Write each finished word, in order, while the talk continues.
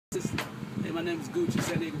Hey, my name is Gucci,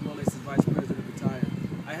 San Diego Roll Aces Vice President retired.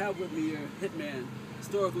 I have with me here Hitman,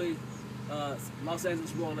 historically Los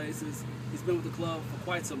Angeles Roll Aces. He's been with the club for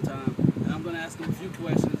quite some time, and I'm going to ask him a few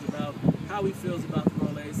questions about how he feels about the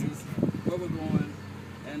Roll Aces, where we're going,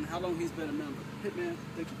 and how long he's been a member. Hitman,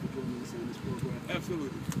 thank you for joining us on this program.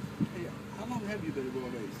 Absolutely. Hey, how long have you been a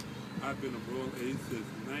Roll Ace? I've been a Roll Ace since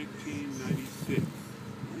 1996.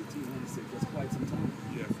 1996, that's quite some time.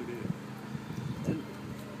 Yes, it is. And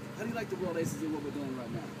how do you like the Roll Aces and what we're doing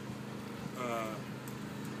right now?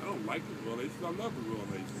 I don't like the Roll Aces. I love the Roll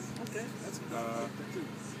Aces. Okay, that's good. Too.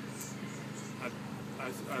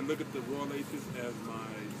 I look at the Roll Aces as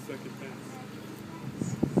my second family.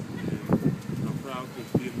 And I'm proud to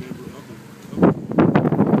be a member of the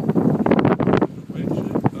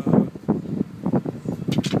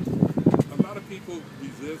a lot of people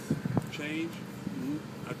resist change.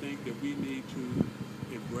 I think that we need to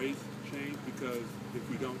embrace change, because if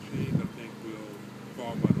we don't change, I think we'll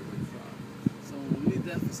fall by the wayside. So we need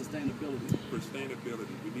that for sustainability. For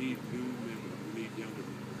sustainability, we need new members, we need younger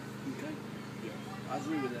members. Okay. Yeah. I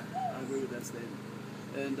agree with that. I agree with that statement.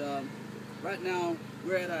 And right now,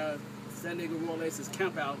 we're at our San Diego Roll Aces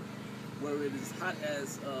campout, where it is hot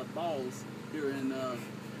as balls here in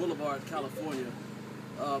Boulevard, California.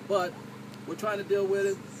 But we're trying to deal with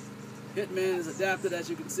it. Hitman is adapted, as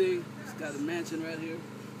you can see. He's got a mansion right here.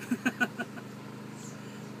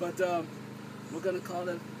 But we're going to call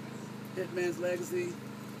it Hitman's Legacy.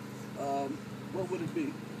 What would it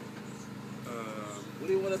be? What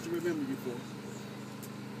do you want us to remember you for?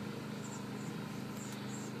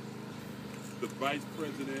 The vice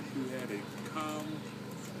president who had a calm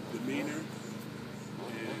demeanor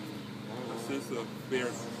and a sense of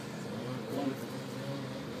fairness. Wonderful.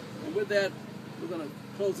 And with that, we're going to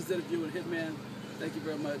close this interview with Hitman. Thank you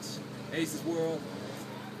very much. Aces World.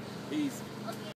 Peace.